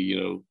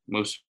usually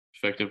most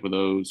effective with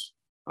those.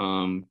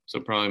 So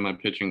probably my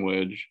pitching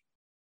wedge,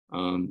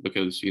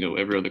 because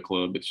every other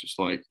club it's just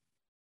like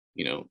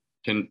 10%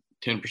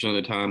 of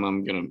the time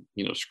I'm gonna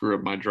screw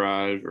up my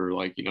drive, or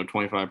like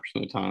 25%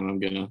 of the time I'm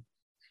gonna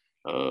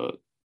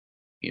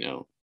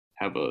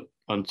have a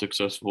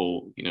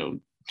unsuccessful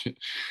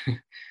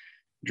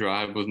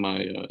drive with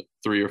my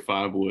 3 or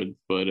 5 wood,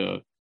 but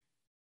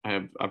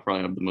I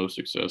probably have the most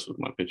success with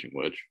my pitching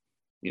wedge,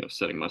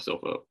 setting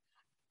myself up.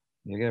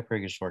 You got a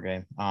pretty good short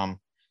game.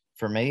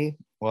 For me,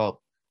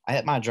 well, I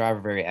hit my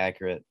driver very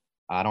accurate.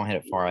 I don't hit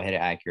it far. I hit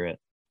it accurate.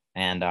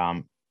 And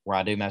where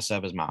I do mess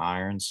up is my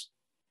irons.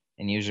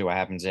 And usually what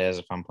happens is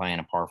if I'm playing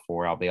a par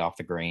 4, I'll be off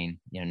the green,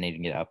 need to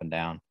get up and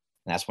down.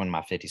 And that's when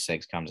my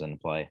 56 comes into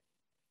play.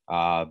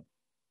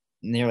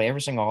 Nearly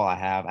every single hole I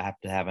have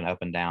to have an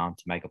up and down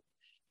to make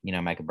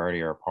a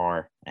birdie or a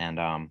par.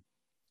 And,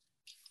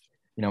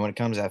 when it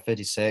comes at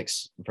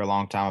 56, for a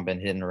long time, I've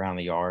been hitting around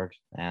the yard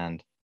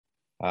and,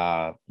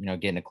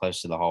 getting it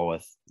close to the hole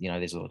with,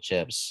 these little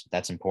chips.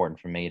 That's important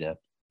for me to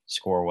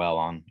score well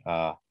on,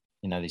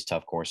 these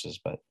tough courses.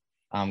 But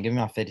give me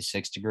my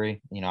 56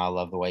 degree. I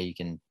love the way you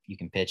can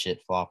pitch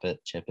it, flop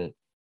it, chip it,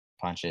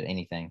 punch it,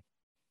 anything.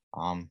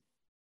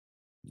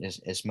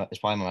 It's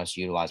probably my most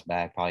utilized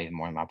bag, probably even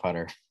more than my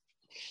putter.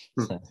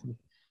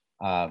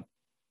 So,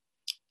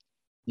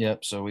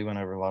 yep. So we went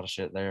over a lot of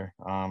shit there.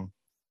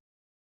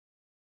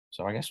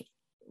 So I guess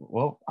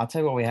Well, I'll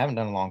tell you what we haven't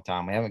done in a long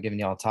time. We haven't given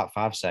y'all a top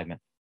 5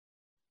 segment.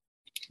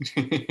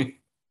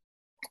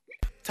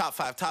 Top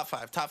five.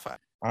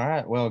 All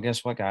right. Well,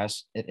 guess what,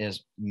 guys? It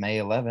is May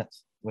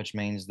 11th, which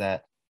means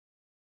that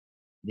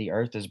the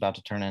Earth is about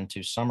to turn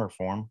into summer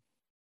form.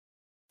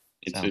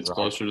 It's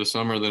closer to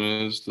summer than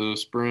it is to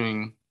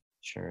spring.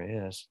 Sure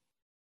is.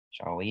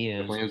 Charlie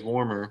is. Definitely is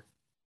warmer.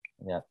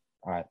 Yep.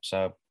 All right.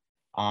 So,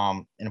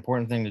 an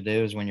important thing to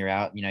do is when you're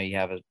out, you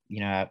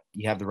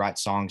have the right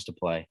songs to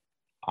play,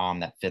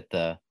 that fit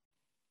the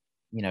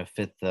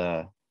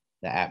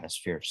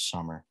atmosphere of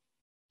summer.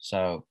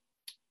 So,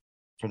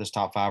 for this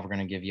top 5, we're going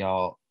to give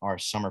y'all our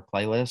summer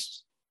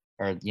playlist,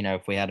 or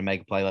if we had to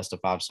make a playlist of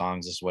 5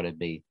 songs, this is what it'd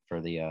be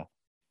for the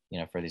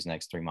for these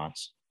next 3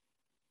 months.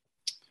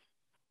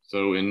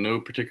 So in no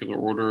particular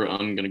order,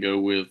 I'm going to go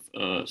with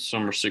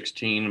Summer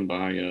 16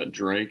 by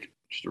Drake.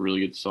 Just a really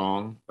good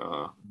song.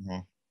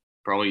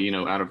 Probably,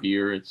 out of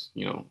year. It's,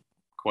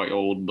 quite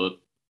old, but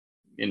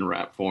in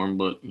rap form,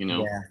 but,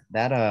 Yeah,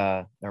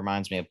 that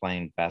reminds me of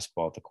playing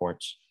basketball at the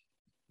courts.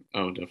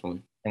 Oh,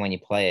 definitely. And when you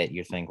play it,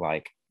 you think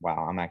like,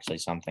 wow, I'm actually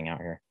something out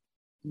here.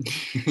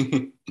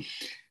 And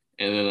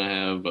then I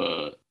have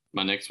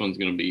my next one's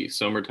going to be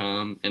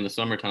Summertime in the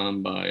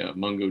Summertime by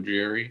Mungo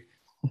Jerry.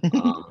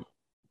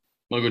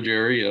 Mungo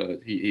Jerry,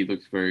 he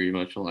looks very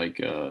much like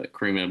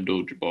Kareem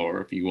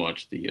Abdul-Jabbar if you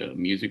watch the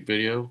music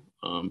video.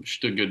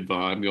 Just a good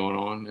vibe going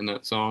on in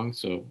that song,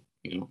 so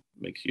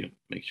makes you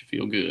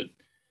feel good.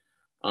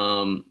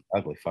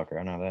 Ugly fucker,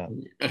 I know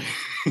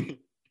that.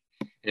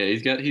 Yeah,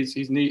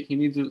 he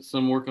needs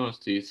some work on his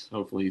teeth.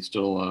 Hopefully, he's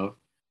still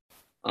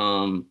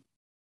alive.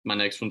 My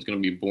next one's gonna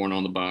be "Born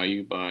on the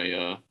Bayou"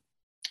 by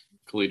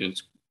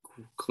Creedence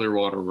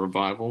Clearwater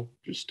Revival.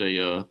 Just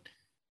a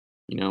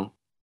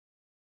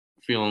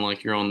feeling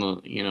like you're on the,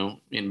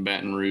 in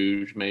Baton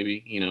Rouge,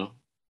 maybe, in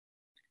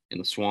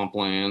the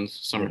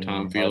swamplands,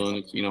 summertime feeling.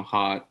 It's,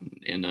 hot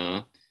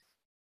and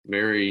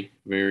very,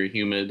 very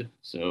humid.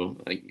 So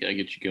I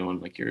get you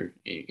going like you're,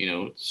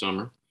 it's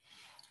summer.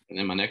 And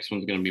then my next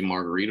one's going to be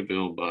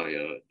Margaritaville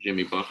by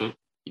Jimmy Buffett.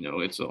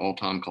 It's an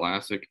all-time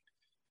classic.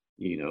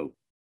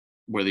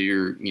 Whether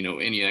you're,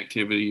 any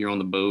activity, you're on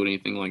the boat,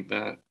 anything like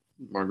that,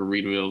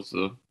 Margaritaville's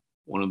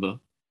one of the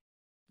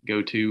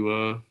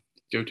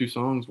go-to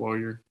songs while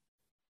you're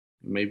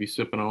maybe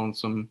sipping on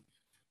some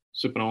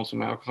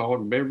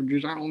alcoholic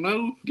beverages. I don't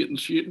know, getting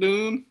shit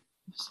done,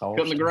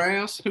 cutting the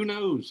grass. Who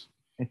knows?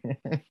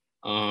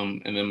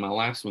 And then my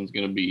last one's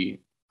gonna be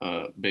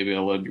 "Baby I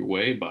Love Your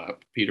Way" by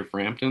Peter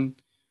Frampton.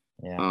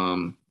 Yeah.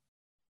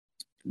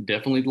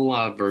 Definitely the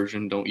live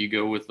version. Don't you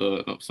go with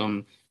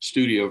some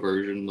studio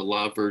version. The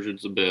live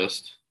version's the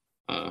best.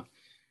 And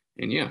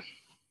yeah,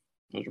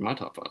 those are my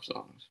top 5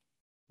 songs.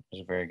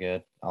 Those are very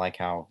good. I like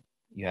how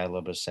you had a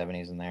little bit of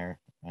 70s in there,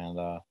 and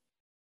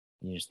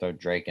you just throw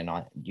Drake in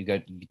on.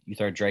 You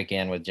throw Drake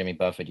in with Jimmy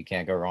Buffett, you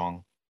can't go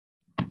wrong.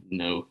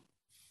 No,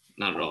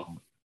 not at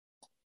all.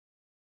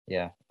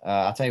 Yeah,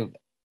 I'll tell you,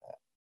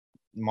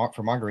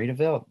 for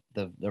Margaritaville,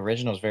 the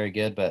original is very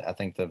good, but I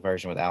think the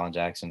version with Alan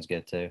Jackson's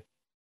good too.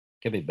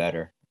 Could be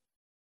better.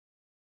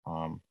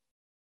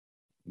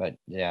 But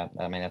yeah,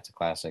 I mean that's a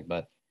classic.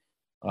 But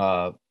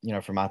for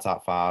my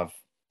top 5,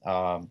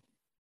 kind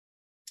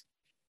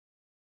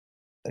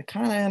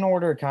of in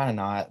order, kind of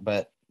not.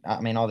 But I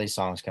mean, all these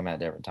songs come at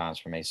different times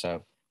for me.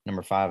 So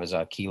number 5 is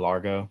Key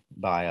Largo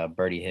by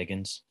Bertie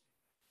Higgins.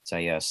 It's a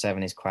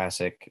 70s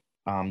classic.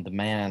 The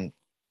man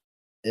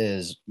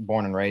is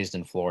born and raised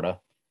in Florida.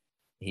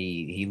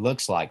 He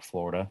looks like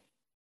Florida.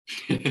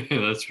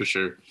 That's for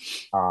sure.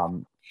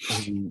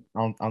 I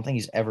don't think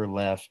he's ever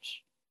left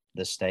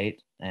the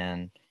state,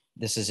 and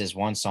this is his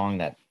one song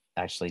that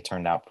actually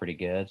turned out pretty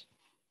good,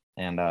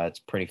 and it's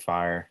pretty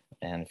fire.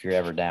 And if you're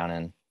ever down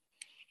in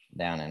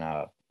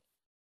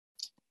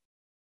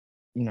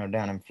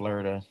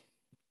Florida,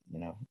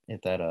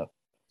 hit that up.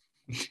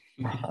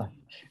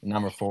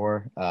 Number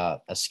 4,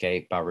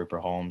 "Escape" by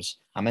Rupert Holmes.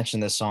 I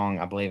mentioned this song,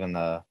 I believe, could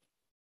have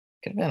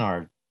been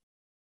our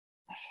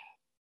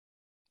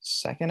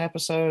 2nd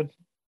episode.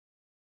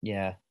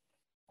 Yeah.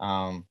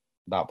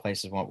 About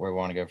places where we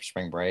want to go for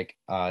spring break.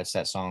 It's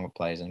that song that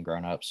plays in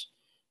Grown Ups.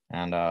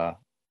 And,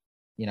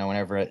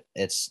 whenever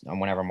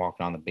I'm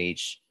walking on the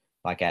beach,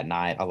 like at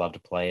night, I love to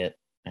play it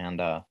and,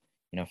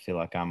 feel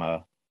like I'm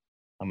a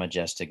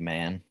majestic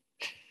man.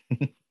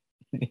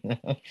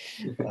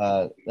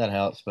 That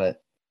helps.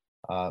 But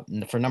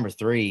for number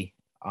 3,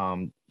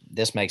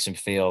 this makes him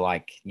feel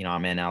like,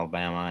 I'm in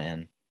Alabama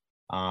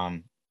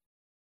and,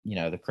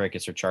 the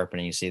crickets are chirping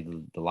and you see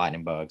the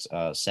lightning bugs.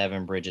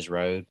 7 Bridges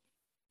Road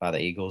by the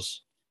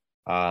Eagles.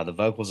 The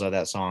vocals of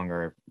that song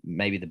are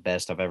maybe the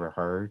best I've ever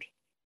heard.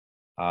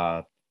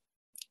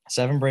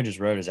 7 Bridges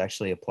Road is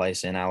actually a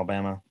place in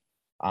Alabama.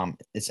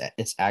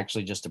 It's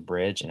actually just a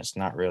bridge and it's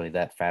not really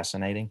that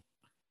fascinating.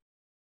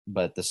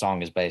 But the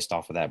song is based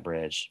off of that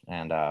bridge,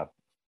 and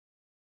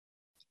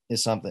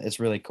it's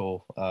really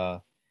cool.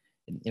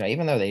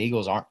 Even though the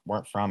Eagles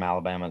weren't from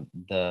Alabama,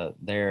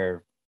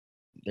 their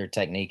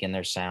technique and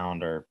their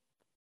sound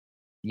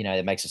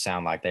it makes it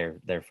sound like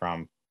they're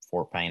from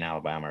Fort Payne,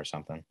 Alabama or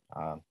something.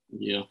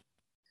 Yeah.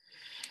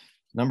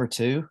 Number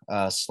 2,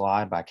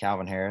 Slide by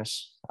Calvin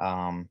Harris.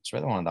 It's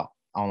really one of the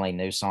only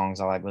new songs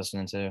I like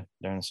listening to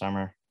during the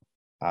summer.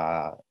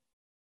 I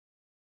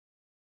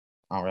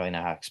don't really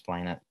know how to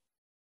explain it.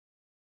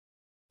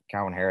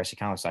 Calvin Harris, he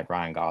kind of looks like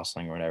Ryan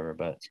Gosling or whatever,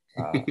 but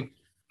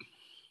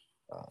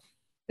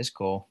it's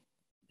cool.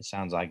 It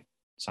sounds like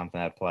something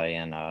I'd play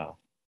in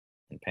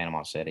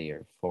Panama City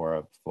or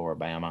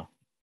Bama. Is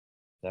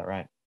that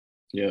right?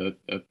 Yeah,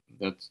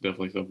 that's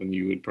definitely something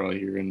you would probably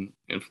hear in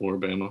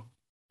Floribama.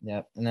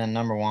 Yep. And then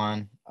number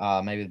 1,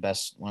 maybe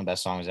one of the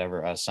best songs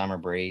ever, Summer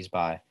Breeze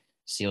by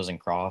Seals and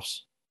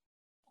Crofts.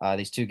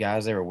 These two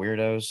guys, they were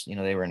weirdos.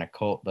 They were in a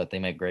cult, but they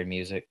make great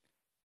music.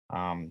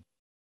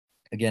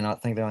 Again, I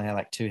think they only had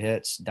like 2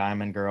 hits,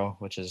 Diamond Girl,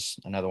 which is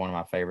another one of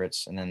my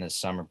favorites, and then this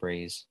Summer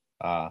Breeze.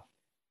 It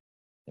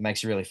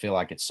makes you really feel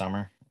like it's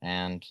summer,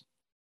 and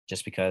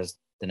just because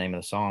the name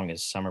of the song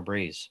is Summer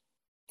Breeze.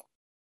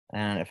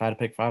 And if I had to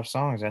pick 5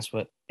 songs, that's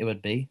what it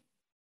would be.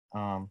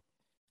 A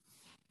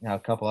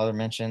couple other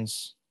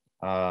mentions.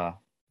 I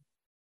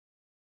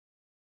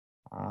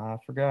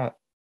forgot.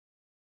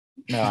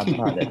 No, I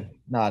didn't.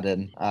 No, I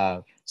didn't.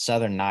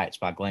 Southern Nights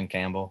by Glenn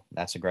Campbell.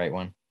 That's a great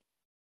one.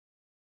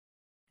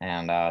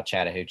 And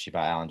Chattahoochee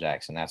by Alan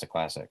Jackson. That's a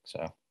classic.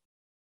 So,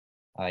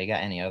 you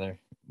got any other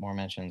more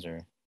mentions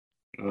or?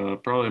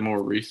 Probably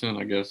more recent,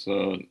 I guess.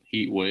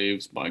 Heat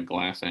Waves by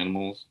Glass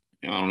Animals.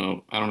 I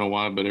don't know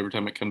why, but every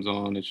time it comes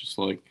on, it's just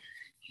like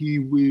Heat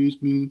Waves,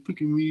 man,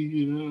 fucking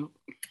me out.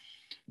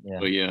 Yeah.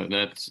 But yeah,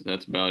 that's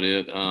about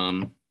it.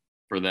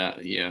 For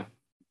that, yeah,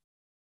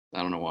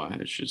 I don't know why.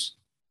 It's just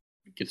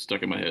it gets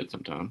stuck in my head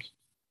sometimes.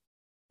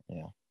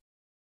 Yeah.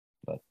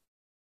 But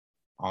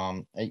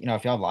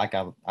if y'all like,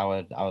 I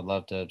would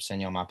love to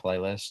send you on my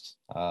playlist.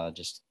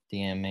 Just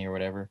DM me or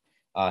whatever.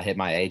 Hit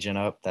my agent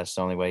up. That's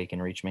the only way you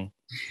can reach me.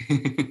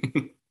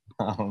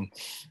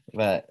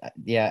 But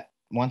yeah,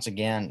 once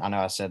again, I know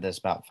I said this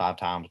about 5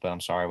 times, but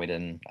I'm sorry we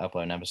didn't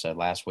upload an episode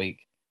last week.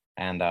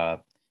 And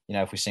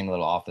if we seem a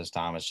little off this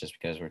time, it's just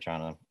because we're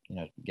trying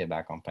to get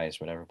back on pace,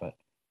 whatever. But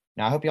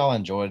I hope y'all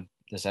enjoyed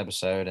this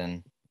episode,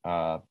 and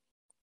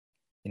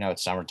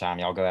it's summertime.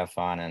 Y'all go have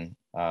fun, and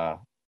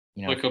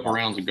play a couple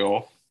rounds of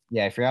golf.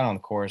 Yeah, if you're out on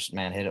the course,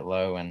 man, hit it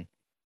low and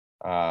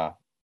throw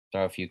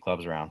a few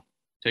clubs around.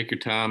 Take your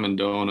time and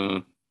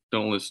don't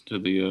listen to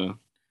the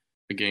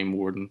game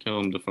warden. Tell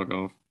him to fuck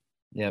off.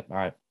 Yep. All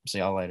right. See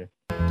y'all later.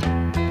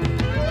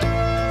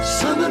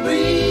 Summer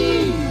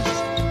breeze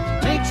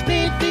makes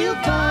me feel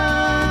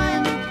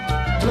fine,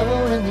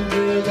 blowing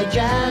through the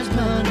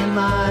jasmine in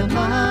my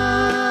mind.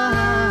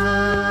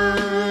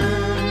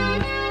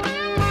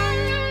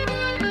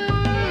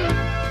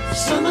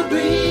 Summer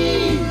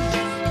breeze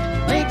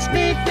makes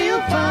me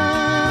feel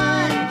fine.